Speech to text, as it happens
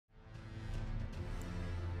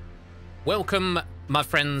Welcome, my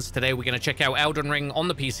friends. Today we're going to check out Elden Ring on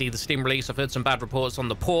the PC, the Steam release. I've heard some bad reports on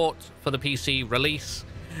the port for the PC release.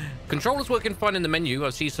 Controller's working fine in the menu.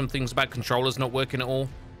 I see some things about controllers not working at all,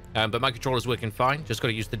 but my controller's working fine. Just got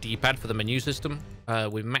to use the D-pad for the menu system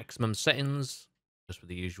with maximum settings, just with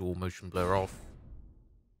the usual motion blur off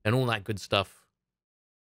and all that good stuff.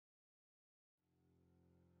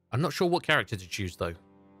 I'm not sure what character to choose, though.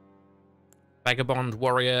 Vagabond,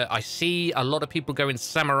 warrior. I see a lot of people going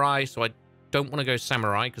samurai, so I don't want to go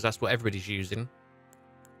samurai because that's what everybody's using.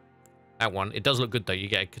 That one. It does look good, though. You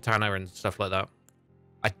get a katana and stuff like that.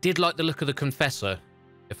 I did like the look of the confessor,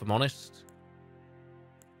 if I'm honest.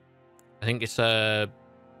 I think it's a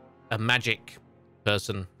magic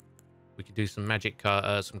person. We could do some magic,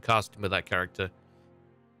 some casting with that character.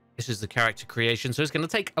 This is the character creation, so it's going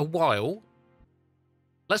to take a while.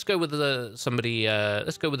 Let's go with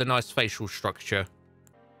let's go with a nice facial structure.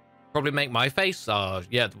 Probably make my face.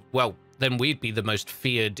 Yeah, well, then we'd be the most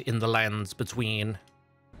feared in the lands between.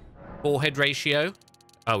 Forehead ratio.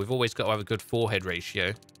 Oh, we've always got to have a good forehead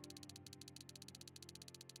ratio.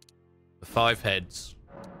 The 5 heads.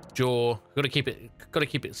 Jaw. Got to keep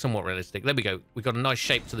it somewhat realistic. There we go. We've got a nice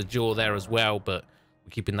shape to the jaw there as well, but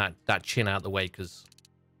we're keeping that chin out of the way because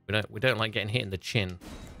we don't like getting hit in the chin.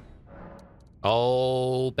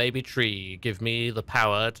 Oh, baby tree, give me the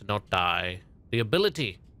power to not die. The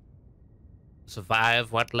ability to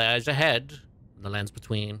survive what lies ahead and the lands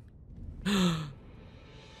between.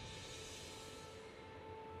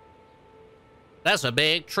 That's a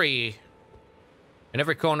big tree. In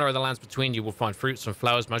every corner of the lands between you will find fruits and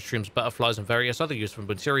flowers, mushrooms, butterflies, and various other useful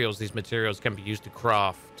materials. These materials can be used to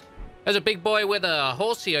craft. There's a big boy with a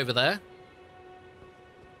horsey over there.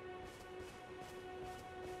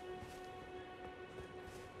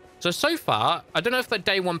 So far, I don't know if the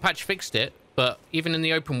day 1 patch fixed it, but even in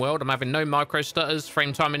the open world, I'm having no micro stutters.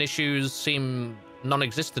 Frame timing issues seem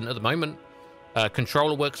non-existent at the moment.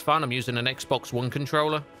 Controller works fine. I'm using an Xbox One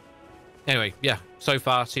controller. Anyway, yeah, so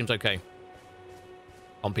far seems okay.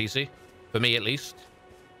 On PC, for me at least.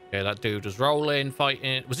 Yeah, that dude was rolling,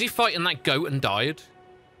 fighting. Was he fighting that goat and died?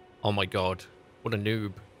 Oh my god, what a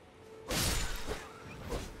noob.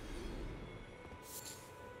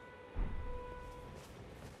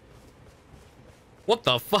 What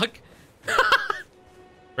the fuck?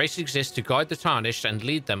 Grace exists to guide the tarnished and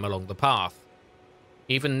lead them along the path.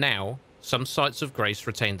 Even now, some sites of grace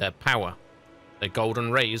retain their power. Their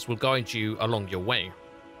golden rays will guide you along your way.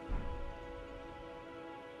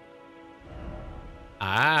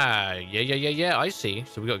 Ah, yeah, I see.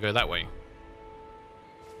 So we gotta go that way.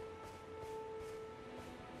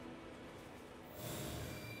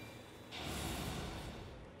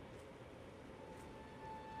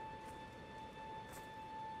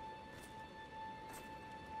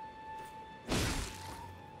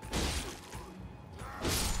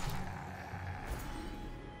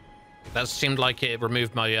 That seemed like it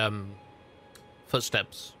removed my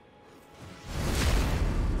footsteps.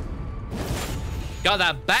 Got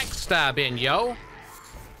that backstab in, yo.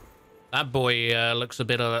 That boy looks a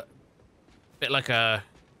bit like a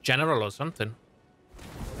general or something.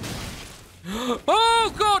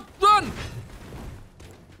 Oh god, run!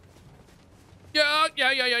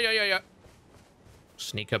 Yeah.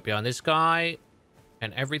 Sneak up behind this guy,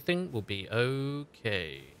 and everything will be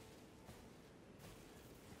okay.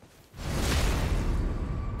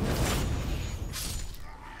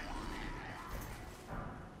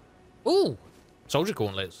 Ooh, soldier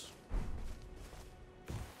gauntlets.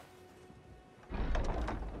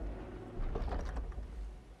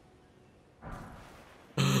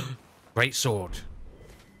 Great sword.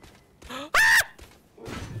 Ah!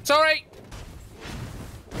 Sorry.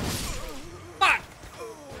 Ah!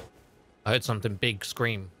 I heard something big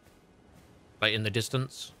scream, like in the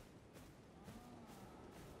distance.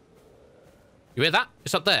 You hear that?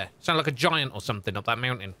 It's up there. Sound like a giant or something up that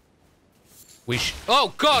mountain.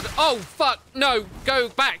 Oh god! Oh fuck! No! Go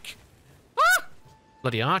back! Ah!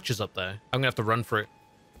 Bloody archers up there. I'm gonna have to run for it.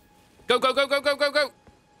 Go!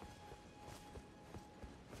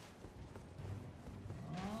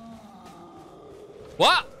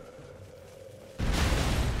 What?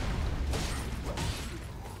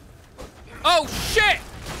 Oh shit!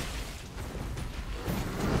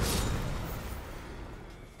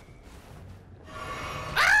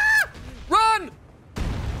 Ah! Run!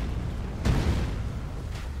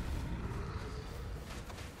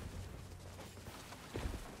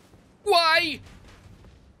 Why?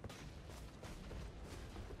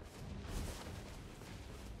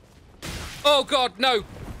 Oh god, no.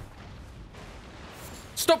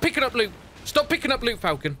 Stop picking up loot. Stop picking up loot,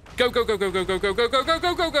 Falcon. Go.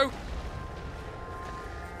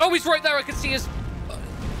 Oh, he's right there. I can see his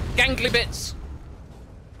gangly bits.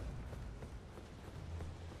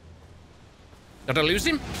 Did I lose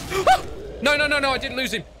him? Oh! No, no, no, no. I didn't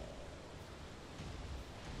lose him.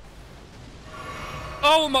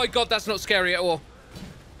 Oh my god, that's not scary at all.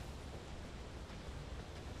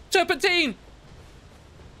 Serpentine!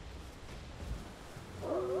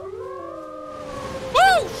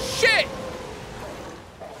 Oh, shit!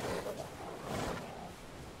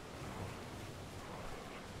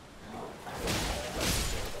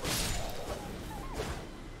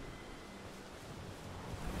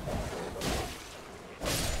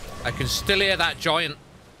 I can still hear that giant.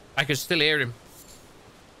 I can still hear him.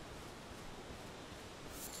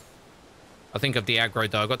 I think of the aggro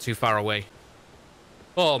though. I got too far away.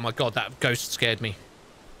 Oh my god, that ghost scared me.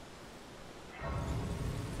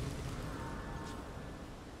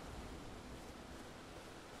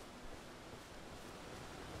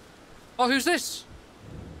 Oh, who's this?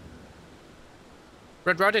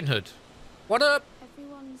 Red Riding Hood. What up?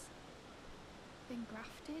 Everyone's been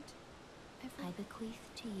grafted. I bequeath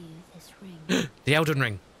to you this ring. The Elden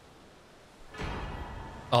Ring.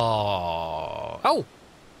 Oh. Oh,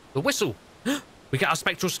 the whistle. We get our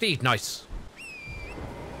spectral steed. Nice.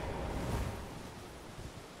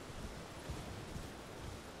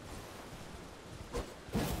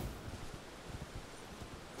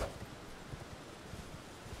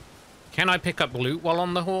 Can I pick up loot while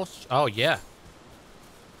on the horse? Oh, yeah.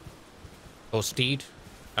 Or steed.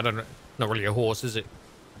 I don't know. Not really a horse, is it?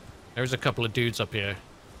 There's a couple of dudes up here.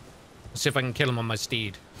 Let's see if I can kill them on my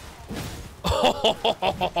steed. Let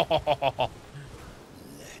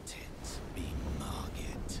it be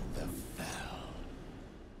Margit the Fell.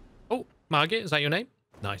 Oh, Margit, is that your name?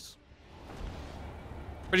 Nice.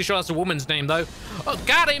 Pretty sure that's a woman's name, though. Oh,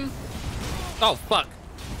 got him! Oh, fuck.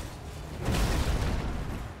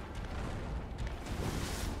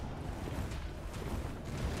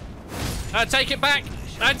 I take it back!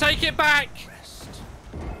 I take it back!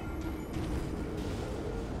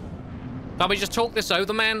 Can't we just talk this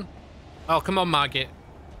over, man? Oh, come on, Margit.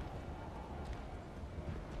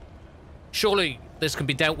 Surely this can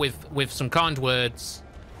be dealt with some kind words.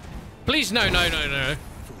 Please, no, no, no, no.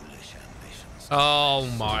 Oh,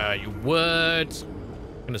 my word.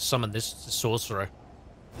 I'm gonna summon this sorcerer.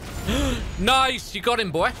 Nice! You got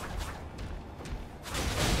him, boy.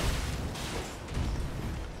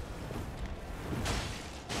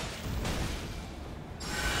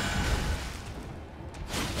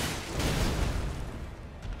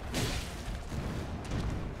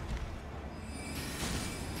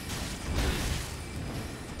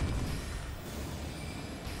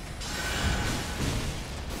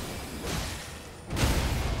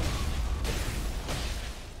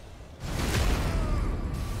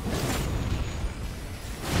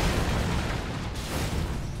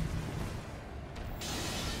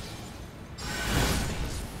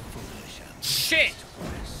 Shit!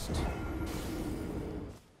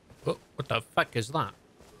 Oh, what the fuck is that?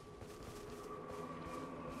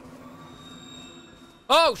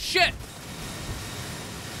 Oh, shit!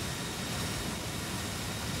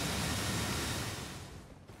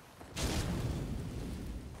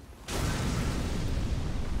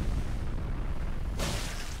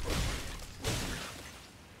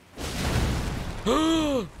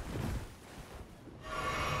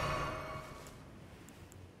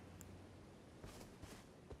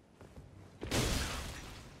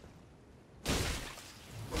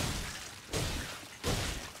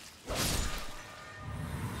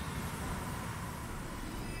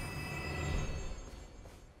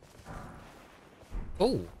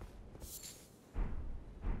 Oh.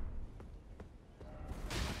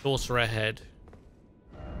 Sorcerer head.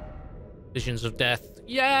 Visions of death.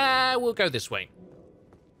 Yeah, we'll go this way.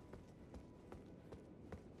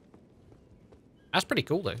 That's pretty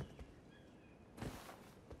cool, though.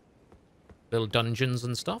 Little dungeons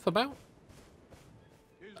and stuff about.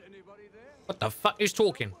 Is anybody there? What the fuck is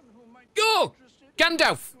talking? Go!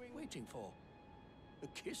 Gandalf! Waiting for a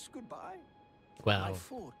kiss goodbye. Well,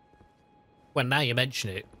 Thought well, now you mention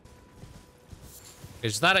it.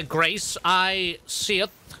 Is that a grace I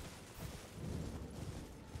seeth?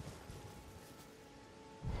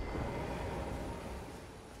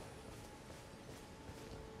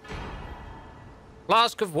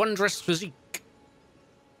 Flask of Wondrous Physique.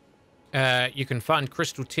 You can find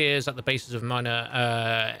crystal tears at the bases of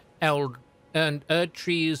minor Erd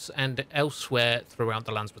trees and elsewhere throughout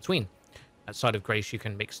the lands between. Outside of Grace, you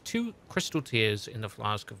can mix 2 crystal tears in the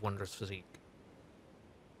Flask of Wondrous Physique.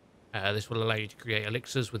 This will allow you to create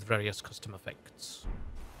elixirs with various custom effects.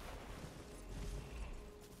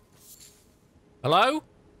 Hello?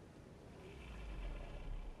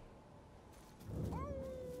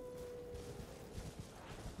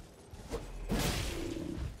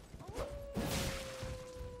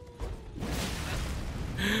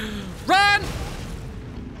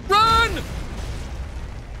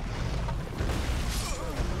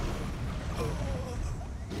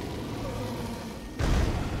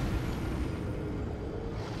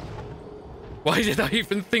 Why did I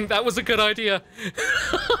even think that was a good idea?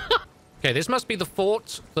 Okay, this must be the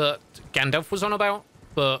fort that Gandalf was on about,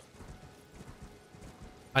 but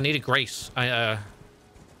I need a grace. That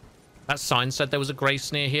sign said there was a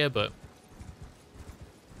grace near here, but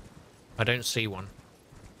I don't see one.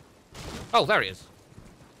 Oh, there he is.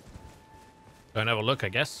 Go and have a look, I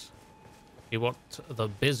guess. See what the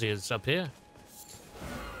biz is up here.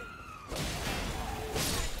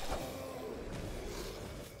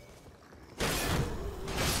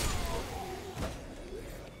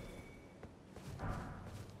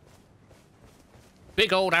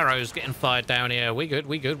 Big old arrows getting fired down here. We good,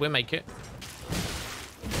 we'll make it.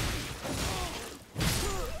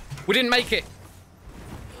 We didn't make it.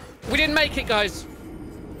 We didn't make it, guys.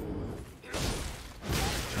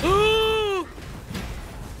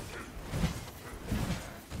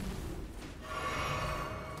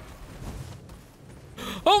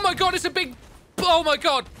 Oh my god, it's a big... Oh my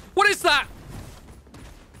god, what is that?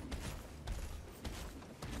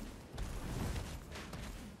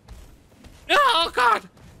 Oh god!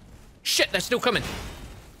 Shit, they're still coming.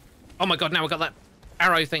 Oh my god, now we got that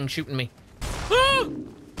arrow thing shooting me. Ah!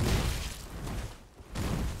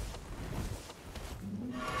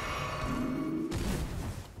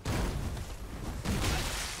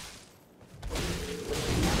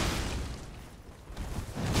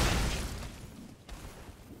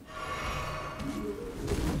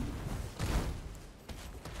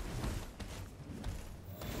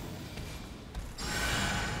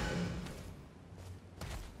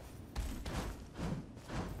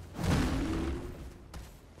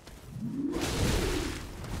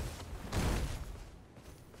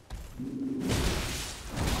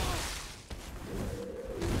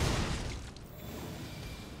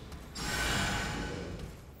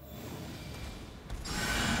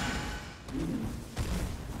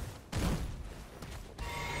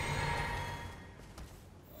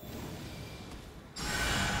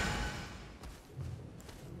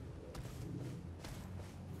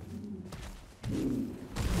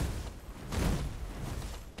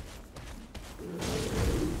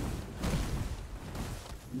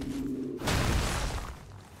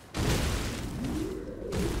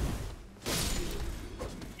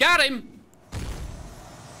 Got him!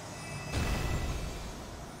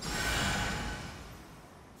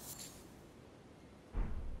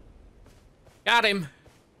 Got him.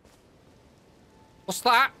 What's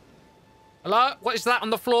that? Hello? What is that on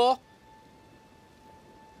the floor?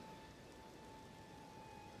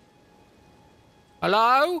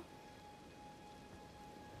 Hello?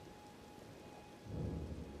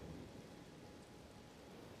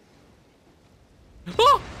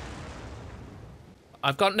 Oh!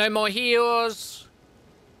 I've got no more heals.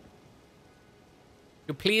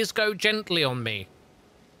 You please go gently on me.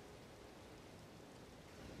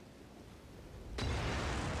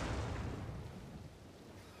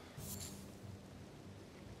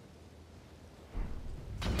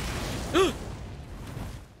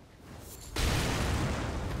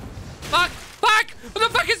 Fuck! Fuck!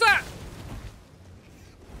 What the fuck is that?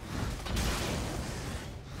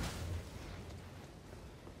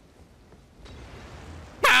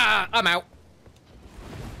 Ah, I'm out.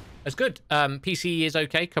 That's good. PC is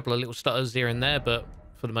okay. Couple of little stutters here and there, but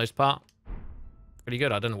for the most part, pretty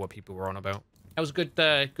good. I don't know what people were on about. That was a good,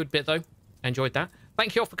 good bit though. I enjoyed that.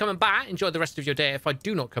 Thank you all for coming back. Enjoy the rest of your day. If I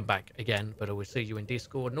do not come back again, but I will see you in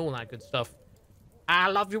Discord and all that good stuff. I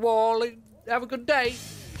love you all. Have a good day.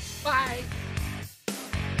 Bye.